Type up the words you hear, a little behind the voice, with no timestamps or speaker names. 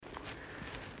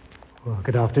Well,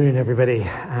 good afternoon, everybody,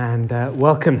 and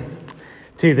welcome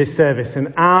to this service,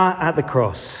 an hour at the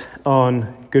cross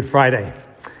on Good Friday.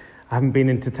 I haven't been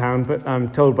into town, but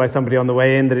I'm told by somebody on the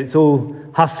way in that it's all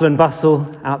hustle and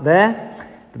bustle out there.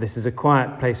 But this is a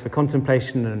quiet place for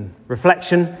contemplation and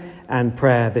reflection and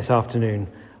prayer this afternoon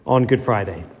on Good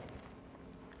Friday.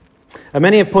 And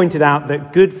many have pointed out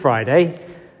that Good Friday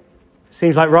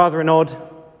seems like rather an odd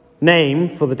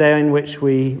name for the day in which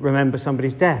we remember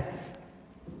somebody's death.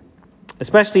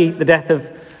 Especially the death of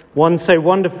one so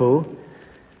wonderful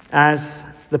as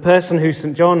the person who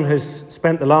St. John has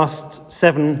spent the last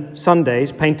 7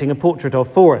 Sundays painting a portrait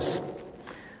of for us.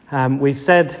 We've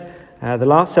said the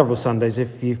last several Sundays,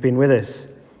 if you've been with us,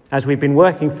 as we've been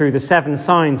working through the 7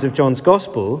 signs of John's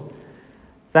Gospel,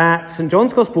 that St.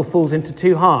 John's Gospel falls into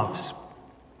 2 halves.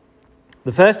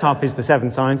 The first half is the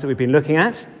 7 signs that we've been looking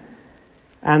at,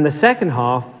 and the second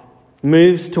half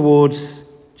moves towards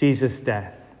Jesus'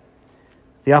 death.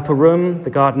 The upper room, the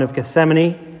Garden of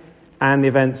Gethsemane, and the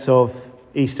events of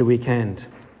Easter weekend.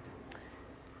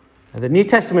 The New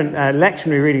Testament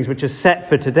lectionary readings, which are set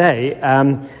for today,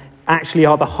 actually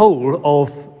are the whole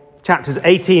of chapters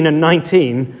 18 and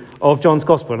 19 of John's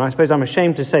Gospel. And I suppose I'm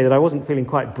ashamed to say that I wasn't feeling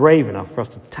quite brave enough for us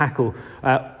to tackle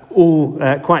all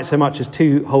quite so much as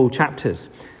 2 whole chapters.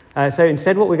 So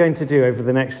instead, what we're going to do over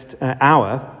the next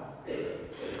hour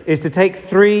is to take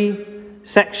 3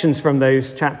 sections from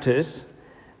those chapters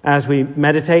as we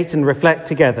meditate and reflect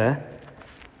together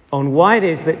on why it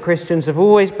is that Christians have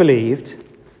always believed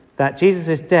that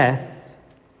Jesus' death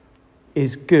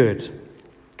is good.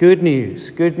 Good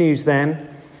news. Good news then,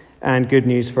 and good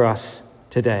news for us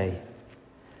today.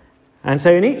 And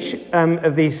so in each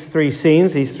of these 3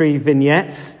 scenes, these 3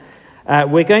 vignettes,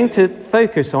 we're going to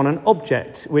focus on an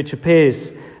object which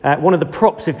appears, one of the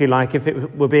props, if you like, if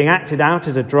it were being acted out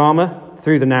as a drama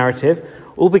through the narrative,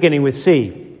 all beginning with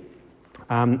C.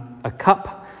 A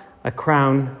cup, a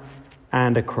crown,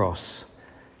 and a cross.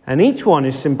 And each one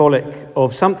is symbolic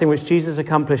of something which Jesus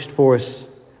accomplished for us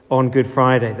on Good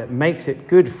Friday that makes it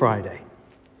Good Friday.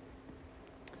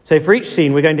 So for each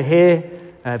scene, we're going to hear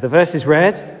the verses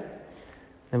read,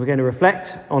 and we're going to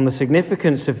reflect on the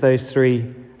significance of those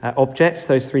 3 objects,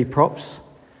 those 3 props,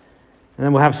 and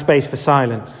then we'll have space for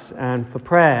silence and for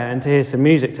prayer and to hear some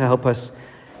music to help us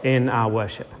in our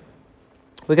worship.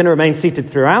 We're going to remain seated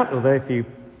throughout, although if you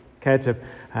care to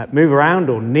move around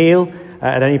or kneel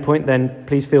at any point, then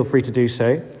please feel free to do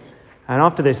so. And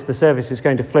after this, the service is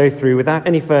going to flow through without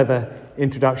any further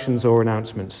introductions or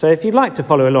announcements. So if you'd like to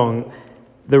follow along,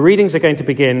 the readings are going to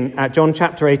begin at John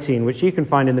chapter 18, which you can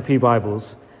find in the Pew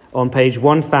Bibles on page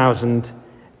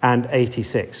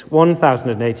 1086.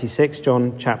 1086,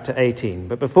 John chapter 18.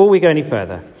 But before we go any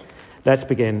further, let's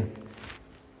begin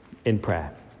in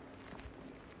prayer.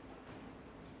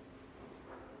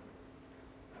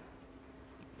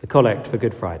 The Collect for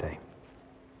Good Friday.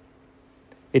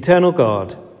 Eternal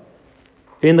God,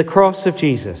 in the cross of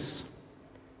Jesus,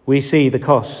 we see the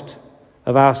cost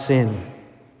of our sin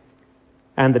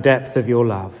and the depth of your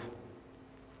love.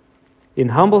 In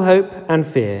humble hope and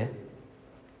fear,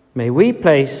 may we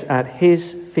place at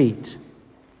his feet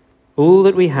all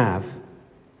that we have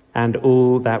and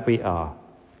all that we are.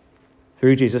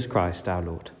 Through Jesus Christ our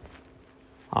Lord.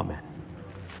 Amen.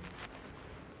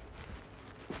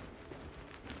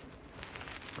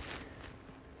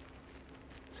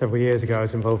 Several years ago, I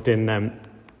was involved in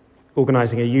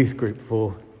organising a youth group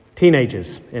for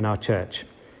teenagers in our church.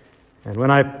 And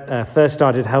when I first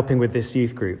started helping with this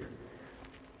youth group,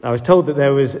 I was told that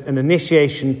there was an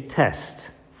initiation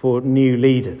test for new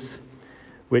leaders,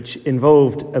 which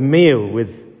involved a meal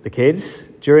with the kids,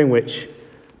 during which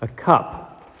a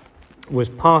cup was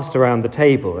passed around the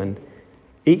table, and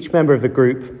each member of the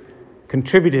group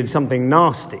contributed something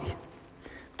nasty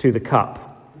to the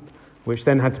cup, which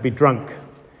then had to be drunk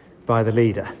by the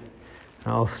leader.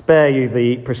 I'll spare you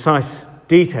the precise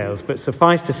details, but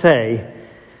suffice to say,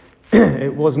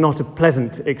 it was not a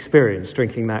pleasant experience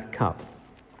drinking that cup.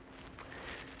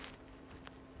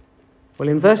 Well,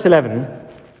 in verse 11,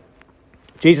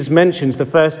 Jesus mentions the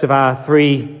first of our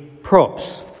 3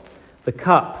 props, the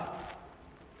cup.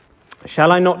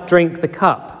 Shall I not drink the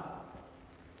cup,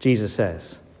 Jesus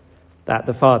says, that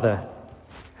the Father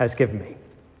has given me?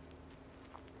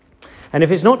 And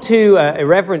if it's not too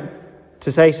irreverent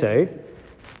to say so,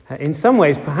 in some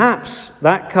ways, perhaps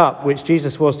that cup which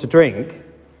Jesus was to drink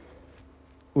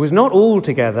was not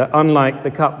altogether unlike the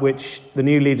cup which the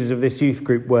new leaders of this youth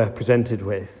group were presented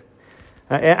with.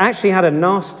 It actually had a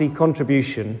nasty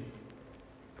contribution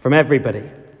from everybody.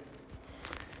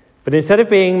 But instead of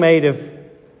being made of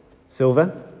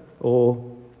silver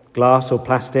or glass or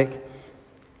plastic,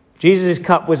 Jesus'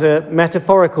 cup was a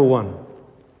metaphorical one.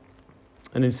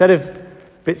 And instead of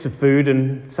bits of food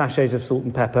and sachets of salt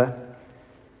and pepper,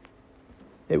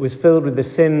 it was filled with the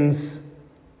sins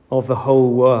of the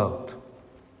whole world.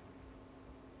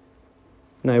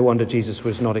 No wonder Jesus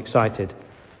was not excited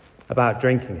about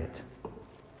drinking it.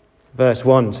 Verse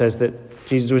 1 says that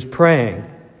Jesus was praying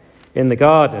in the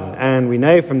garden, and we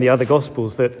know from the other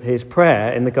Gospels that his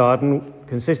prayer in the garden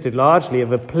consisted largely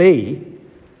of a plea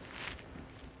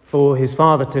for his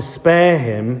Father to spare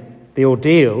him the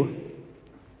ordeal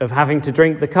of having to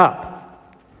drink the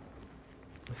cup.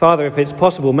 Father, if it's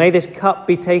possible, may this cup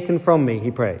be taken from me,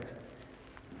 he prayed.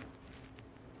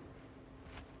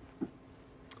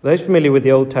 Those familiar with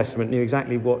the Old Testament knew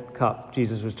exactly what cup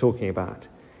Jesus was talking about.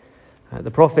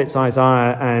 The prophets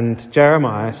Isaiah and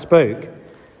Jeremiah spoke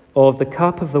of the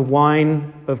cup of the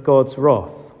wine of God's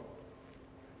wrath,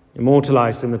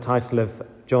 immortalized in the title of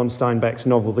John Steinbeck's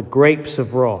novel, The Grapes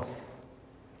of Wrath.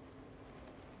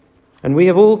 And we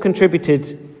have all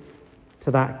contributed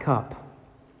to that cup.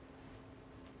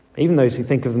 Even those who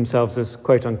think of themselves as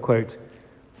quote-unquote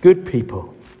good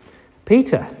people.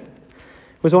 Peter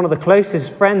was one of the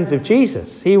closest friends of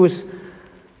Jesus. He was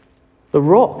the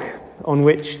rock on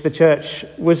which the church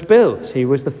was built. He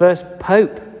was the first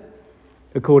pope,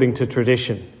 according to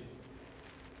tradition.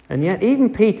 And yet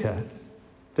even Peter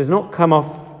does not come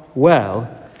off well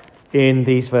in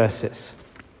these verses.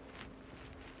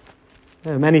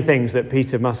 There are many things that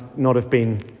Peter must not have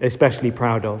been especially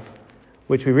proud of,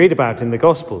 which we read about in the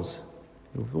Gospels.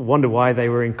 We wonder why they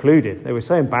were included. They were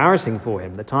so embarrassing for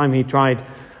him. The time he tried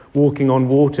walking on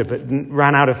water but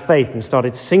ran out of faith and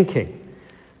started sinking.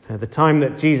 The time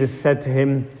that Jesus said to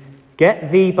him, "Get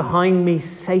thee behind me,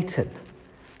 Satan."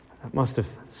 That must have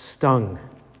stung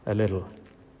a little.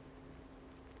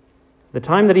 The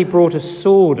time that he brought a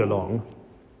sword along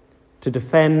to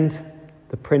defend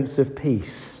the Prince of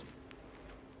Peace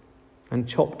and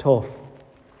chopped off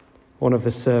one of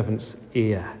the servants'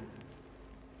 ear.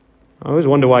 I always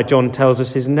wonder why John tells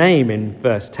us his name in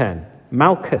verse 10.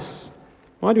 Malchus.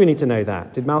 Why do we need to know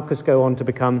that? Did Malchus go on to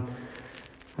become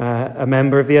a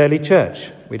member of the early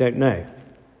church? We don't know.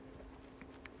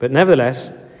 But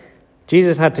nevertheless,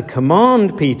 Jesus had to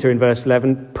command Peter in verse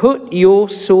 11, "Put your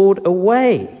sword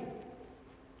away."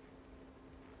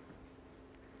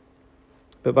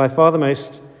 But by far the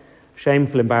most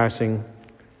shameful, embarrassing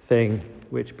thing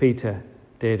which Peter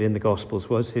did in the Gospels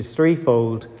was his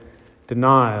threefold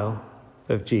denial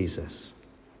of Jesus.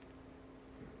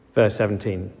 Verse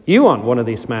 17, "You aren't one of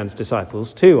this man's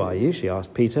disciples too, are you?" she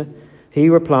asked Peter. He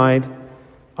replied,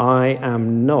 "I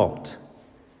am not.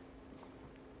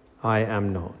 I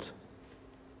am not."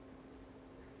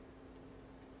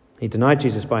 He denied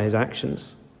Jesus by his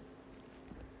actions,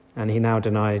 and he now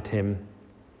denied him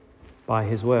by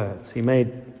his words. He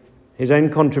made his own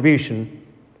contribution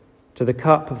to the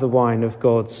cup of the wine of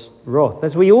God's wrath,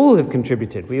 as we all have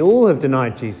contributed. We all have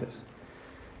denied Jesus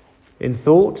in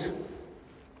thought,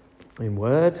 in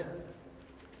word,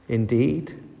 in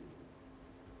deed,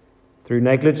 through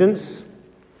negligence,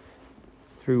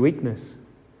 through weakness,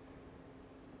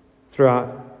 through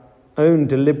our own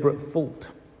deliberate fault.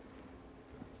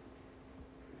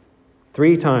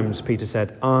 3 times Peter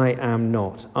said, "I am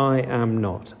not, I am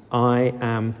not, I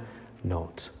am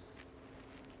not."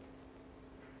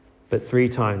 But 3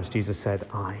 times Jesus said,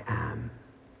 "I am.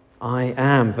 I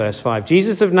am," verse 5.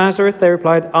 "Jesus of Nazareth," they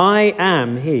replied, "I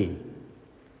am he."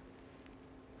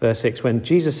 Verse 6, when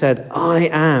Jesus said, "I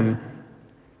am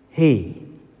he,"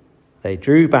 they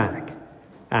drew back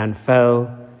and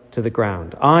fell to the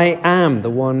ground. I am the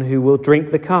one who will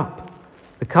drink the cup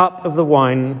of the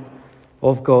wine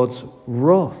of God's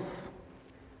wrath.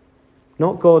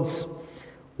 Not God's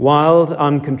wild,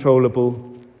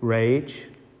 uncontrollable rage,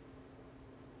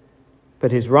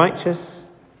 but his righteous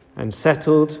and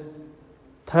settled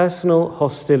personal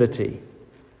hostility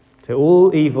to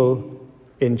all evil,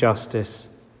 injustice,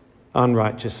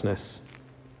 unrighteousness,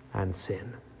 and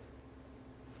sin.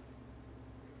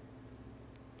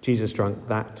 Jesus drank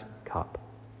that cup.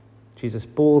 Jesus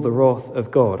bore the wrath of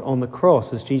God. On the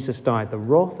cross, as Jesus died, the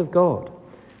wrath of God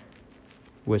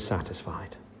was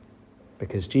satisfied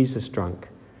because Jesus drank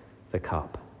the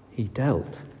cup. He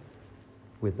dealt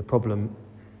with the problem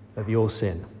of your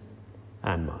sin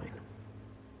and mine.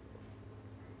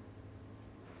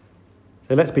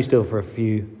 So let's be still for a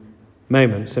few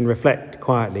moments and reflect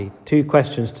quietly. 2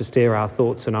 questions to steer our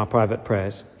thoughts and our private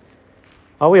prayers.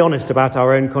 Are we honest about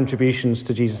our own contributions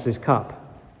to Jesus' cup?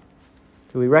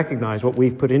 Do we recognize what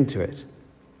we've put into it?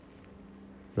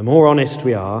 The more honest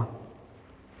we are,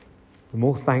 the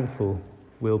more thankful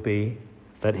we'll be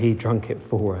that he drank it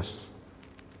for us.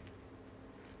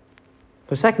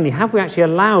 But secondly, have we actually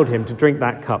allowed him to drink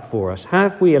that cup for us?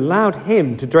 Have we allowed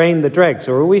him to drain the dregs,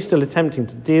 or are we still attempting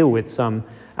to deal with some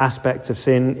aspects of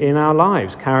sin in our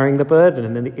lives, carrying the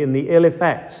burden and in the ill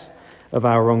effects of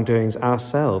our wrongdoings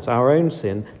ourselves, our own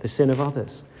sin, the sin of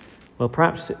others? Well,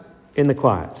 perhaps in the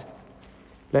quiet,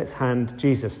 let's hand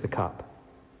Jesus the cup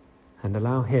and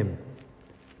allow him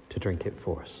to drink it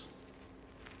for us.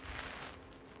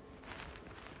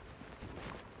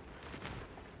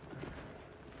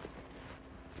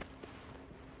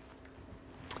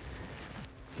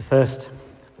 The first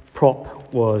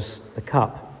prop was the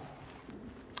cup.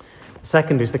 The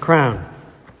second is the crown.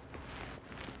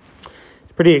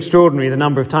 It's pretty extraordinary the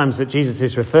number of times that Jesus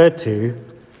is referred to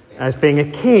as being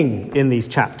a king in these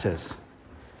chapters.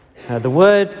 The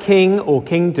word king or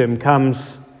kingdom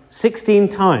comes 16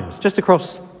 times, just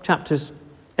across chapters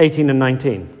 18 and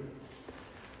 19.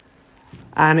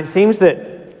 And it seems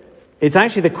that it's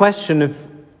actually the question of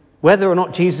whether or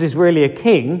not Jesus is really a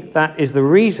king that is the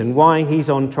reason why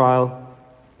he's on trial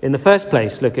in the first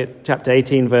place. Look at chapter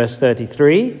 18, verse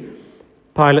 33.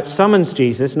 Pilate summons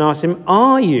Jesus and asks him,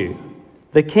 "Are you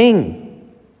the king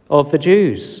of the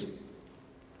Jews?"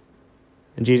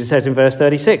 And Jesus says in verse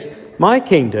 36, "My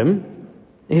kingdom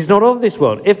is not of this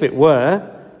world. If it were,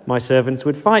 my servants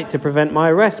would fight to prevent my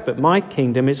arrest, but my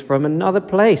kingdom is from another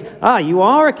place." "Ah, you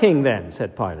are a king then,"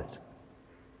 said Pilate.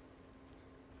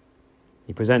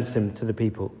 He presents him to the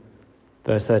people.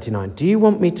 Verse 39, "Do you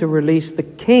want me to release the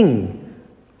king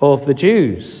of the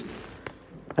Jews?"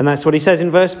 And that's what he says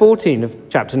in verse 14 of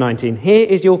chapter 19. "Here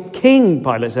is your king,"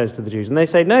 Pilate says to the Jews. And they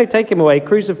say, "No, take him away,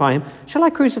 crucify him." "Shall I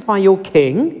crucify your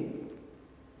king?"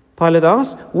 Pilate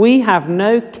asked. "We have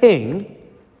no king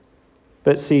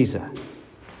but Caesar."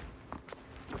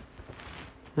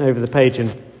 Over the page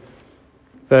in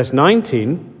verse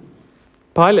 19,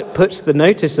 Pilate puts the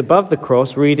notice above the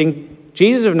cross reading,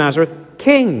 "Jesus of Nazareth,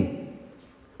 King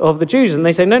of the Jews." And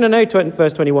they say, no,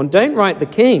 verse 21, "Don't write the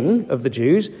King of the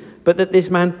Jews, but that this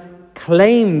man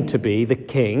claimed to be the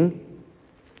King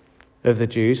of the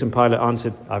Jews." And Pilate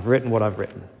answered, "I've written what I've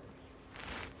written."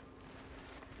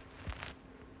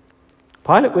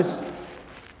 Pilate was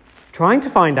trying to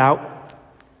find out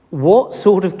what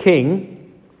sort of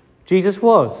king Jesus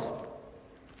was.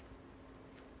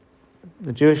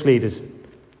 The Jewish leaders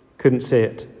couldn't see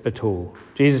it at all.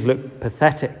 Jesus looked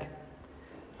pathetic.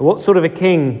 What sort of a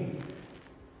king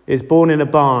is born in a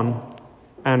barn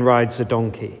and rides a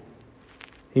donkey?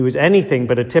 He was anything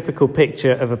but a typical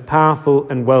picture of a powerful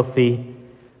and wealthy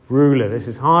ruler. This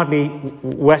is hardly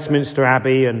Westminster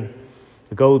Abbey and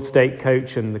the gold state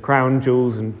coach and the crown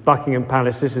jewels and Buckingham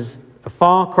Palace. This is a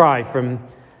far cry from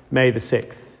May the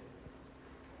 6th.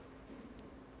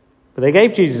 But they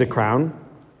gave Jesus a crown,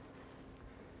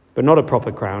 but not a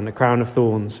proper crown, a crown of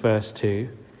thorns, verse 2.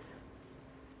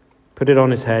 Put it on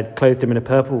his head, clothed him in a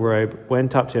purple robe,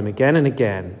 went up to him again and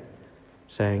again,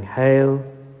 saying, "Hail,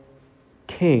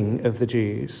 King of the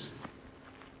Jews."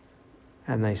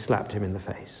 And they slapped him in the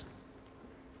face.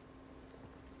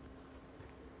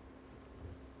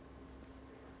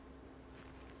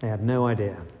 They had no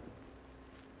idea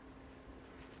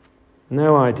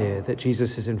that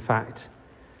Jesus is in fact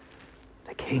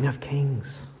the King of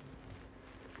Kings.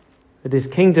 That his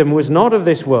kingdom was not of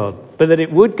this world, but that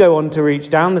it would go on to reach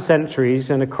down the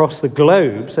centuries and across the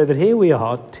globe, so that here we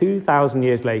are 2,000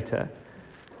 years later,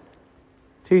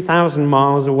 2,000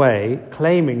 miles away,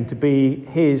 claiming to be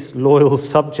his loyal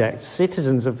subjects,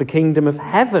 citizens of the kingdom of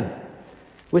heaven.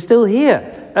 We're still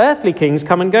here. Earthly kings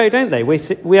come and go, don't they?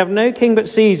 We have no king but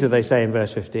Caesar, they say in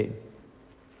verse 15.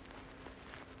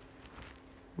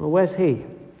 Well, where's he?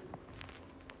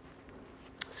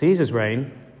 Caesar's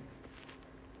reign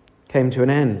came to an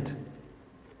end.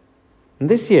 And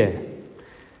this year,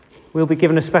 we'll be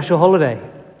given a special holiday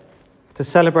to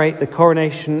celebrate the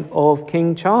coronation of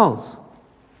King Charles.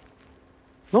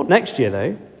 Not next year,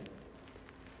 though.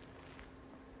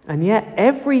 And yet,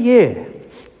 every year,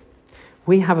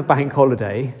 we have a bank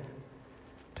holiday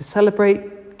to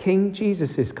celebrate King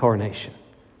Jesus' coronation.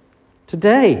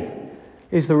 Today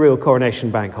is the real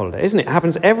coronation bank holiday, isn't it? It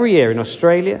happens every year in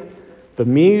Australia,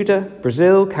 Bermuda,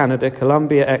 Brazil, Canada,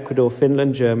 Colombia, Ecuador,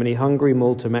 Finland, Germany, Hungary,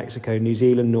 Malta, Mexico, New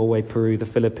Zealand, Norway, Peru, the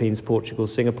Philippines, Portugal,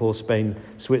 Singapore, Spain,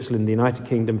 Switzerland, the United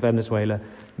Kingdom, Venezuela,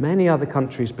 many other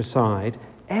countries beside,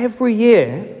 every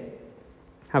year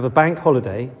have a bank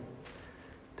holiday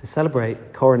to celebrate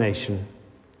the coronation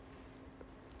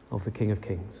of the King of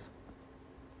Kings.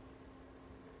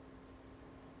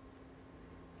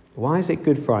 Why is it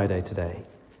Good Friday today?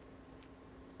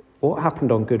 What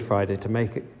happened on Good Friday to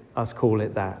make us call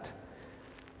it that?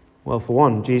 Well, for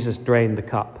one, Jesus drained the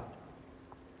cup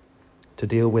to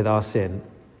deal with our sin.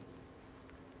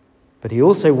 but he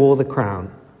also wore the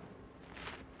crown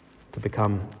to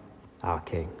become our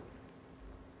King.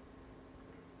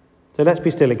 So let's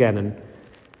be still again and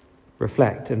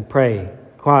reflect and pray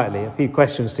quietly. A few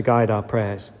questions to guide our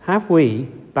prayers. Have we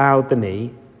bowed the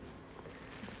knee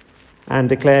and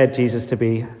declared Jesus to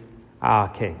be our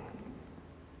King?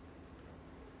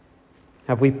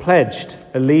 Have we pledged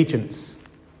allegiance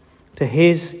to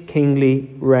his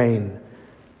kingly reign?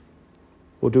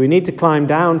 Or do we need to climb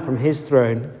down from his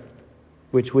throne,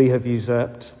 which we have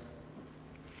usurped,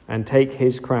 and take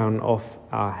his crown off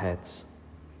our heads?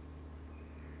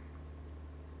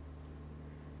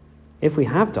 If we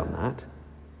have done that,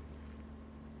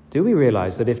 do we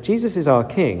realize that if Jesus is our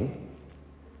King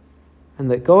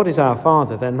and that God is our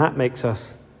Father, then that makes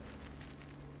us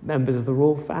members of the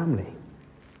royal family?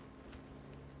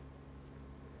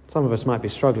 Some of us might be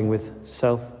struggling with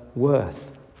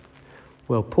self-worth.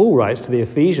 Well, Paul writes to the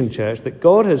Ephesian church that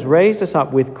God has raised us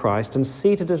up with Christ and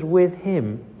seated us with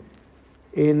him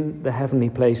in the heavenly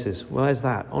places. Where's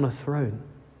that? On a throne.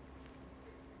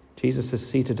 Jesus has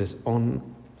seated us on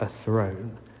a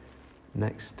throne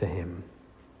next to him.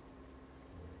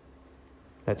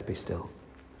 Let's be still.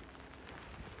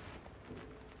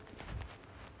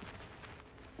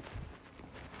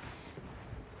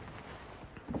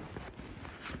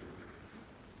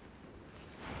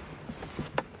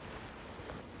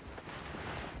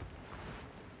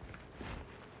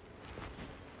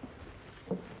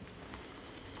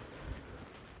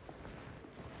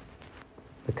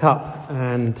 The cup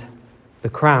and the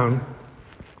crown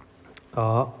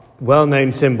are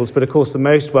well-known symbols, but of course the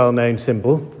most well-known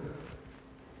symbol,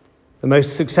 the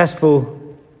most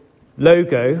successful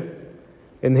logo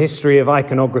in the history of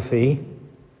iconography,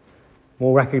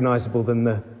 more recognizable than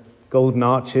the golden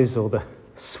arches or the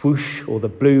swoosh or the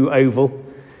blue oval,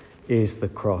 is the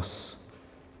cross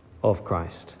of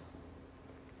Christ.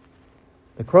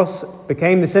 The cross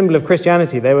became the symbol of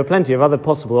Christianity. There were plenty of other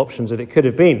possible options that it could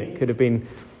have been. It could have been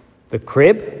the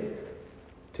crib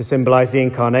to symbolize the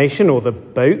incarnation, or the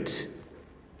boat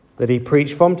that he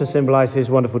preached from to symbolize his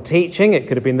wonderful teaching. It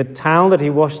could have been the towel that he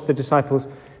washed the disciples'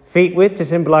 feet with to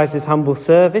symbolize his humble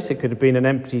service. It could have been an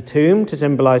empty tomb to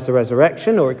symbolize the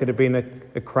resurrection, or it could have been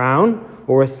a crown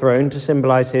or a throne to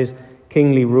symbolize his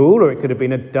kingly rule, or it could have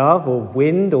been a dove or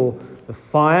wind or the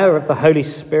fire of the Holy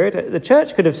Spirit. The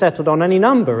church could have settled on any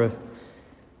number of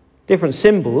different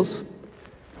symbols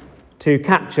to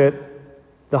capture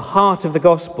the heart of the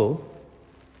gospel.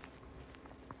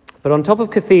 But on top of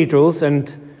cathedrals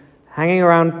and hanging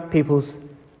around people's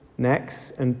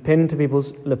necks and pinned to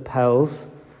people's lapels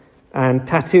and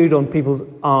tattooed on people's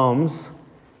arms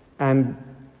and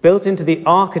built into the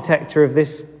architecture of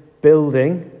this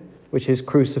building, which is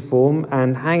cruciform,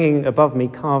 and hanging above me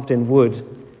carved in wood,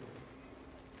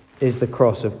 is the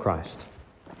cross of Christ.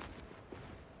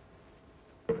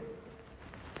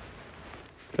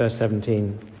 Verse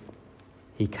 17,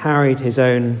 he carried his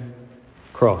own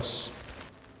cross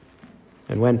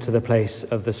and went to the place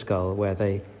of the skull where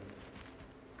they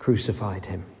crucified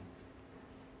him.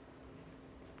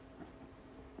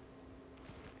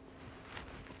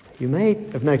 You may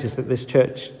have noticed that this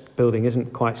church building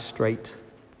isn't quite straight.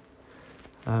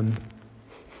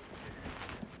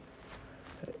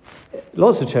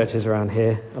 Lots of churches around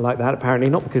here are like that, apparently,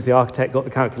 not because the architect got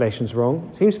the calculations wrong.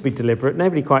 It seems to be deliberate.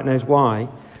 Nobody quite knows why.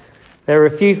 There are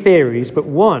a few theories, but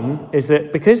one is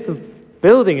that because the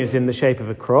building is in the shape of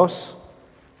a cross,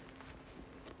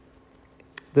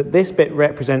 that this bit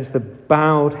represents the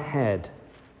bowed head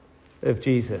of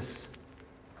Jesus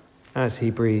as he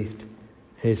breathed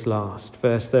his last.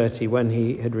 Verse 30, when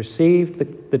he had received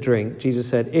the drink, Jesus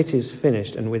said, "It is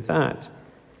finished," and with that,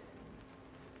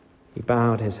 he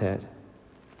bowed his head.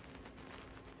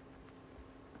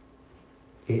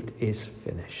 It is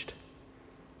finished.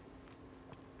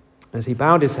 As he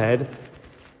bowed his head,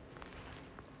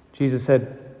 Jesus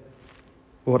said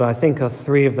what I think are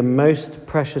three of the most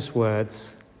precious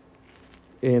words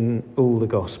in all the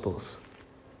Gospels.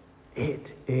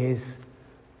 It is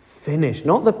finished.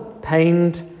 Not the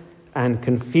pained and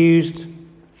confused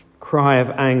cry of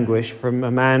anguish from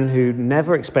a man who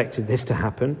never expected this to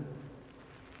happen,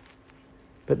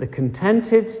 but the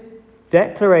contented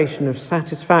declaration of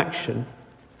satisfaction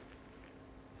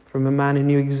from a man who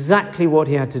knew exactly what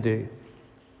he had to do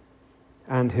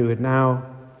and who had now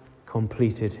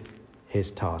completed his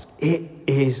task. It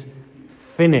is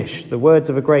finished. The words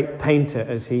of a great painter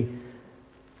as he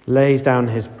lays down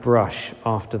his brush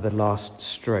after the last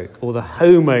stroke, or the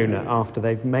homeowner after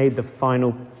they've made the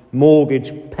final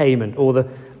mortgage payment, or the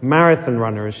marathon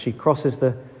runner as she crosses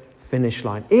the finish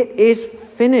line. It is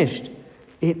finished.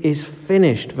 It is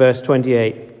finished. Verse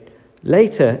 28,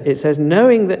 Later, it says,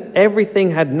 knowing that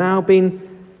everything had now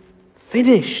been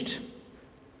finished.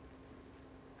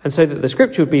 And so that the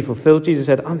scripture would be fulfilled, Jesus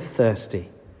said, I'm thirsty.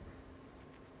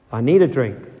 I need a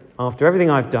drink after everything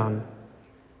I've done.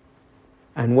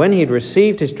 And when he'd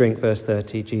received his drink, verse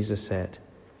 30, Jesus said,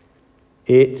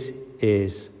 it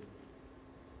is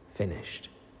finished.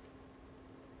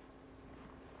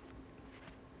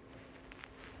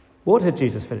 What had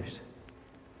Jesus finished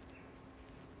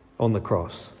on the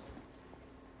cross?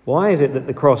 Why is it that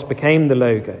the cross became the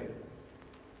logo?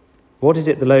 What is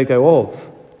it the logo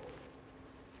of?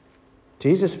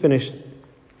 Jesus finished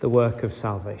the work of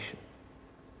salvation.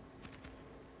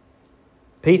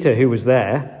 Peter, who was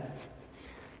there,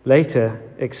 later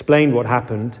explained what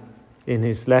happened in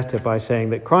his letter by saying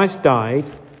that Christ died.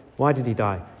 Why did he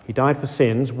die? He died for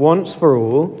sins, once for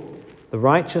all, the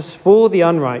righteous for the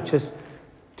unrighteous,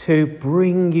 to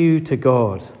bring you to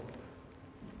God.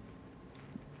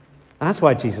 That's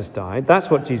why Jesus died. That's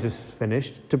what Jesus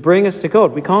finished, to bring us to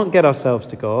God. We can't get ourselves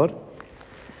to God.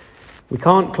 We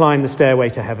can't climb the stairway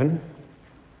to heaven,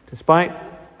 despite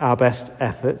our best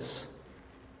efforts.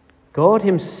 God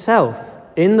himself,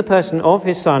 in the person of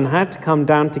his Son, had to come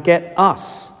down to get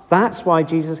us. That's why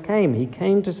Jesus came. He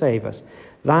came to save us.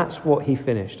 That's what he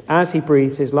finished as he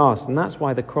breathed his last. And that's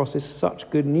why the cross is such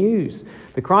good news.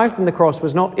 The cry from the cross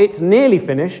was not, it's nearly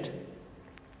finished.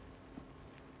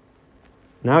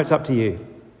 Now it's up to you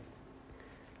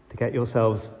to get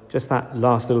yourselves just that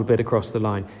last little bit across the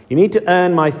line. You need to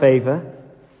earn my favor.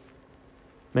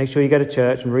 Make sure you go to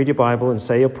church and read your Bible and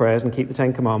say your prayers and keep the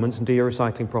 10 Commandments and do your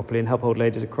recycling properly and help old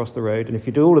ladies across the road. And if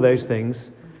you do all of those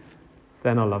things,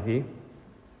 then I'll love you.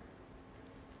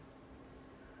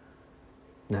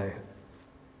 No.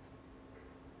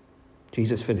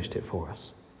 Jesus finished it for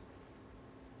us.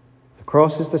 The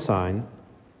cross is the sign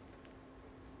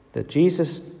that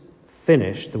Jesus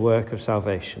finished the work of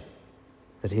salvation,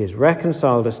 that he has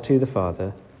reconciled us to the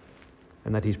Father,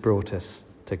 and that he's brought us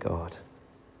to God.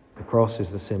 The cross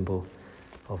is the symbol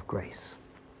of grace.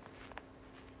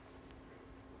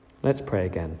 Let's pray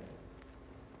again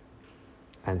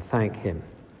and thank him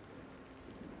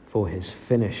for his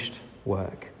finished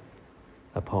work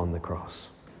upon the cross.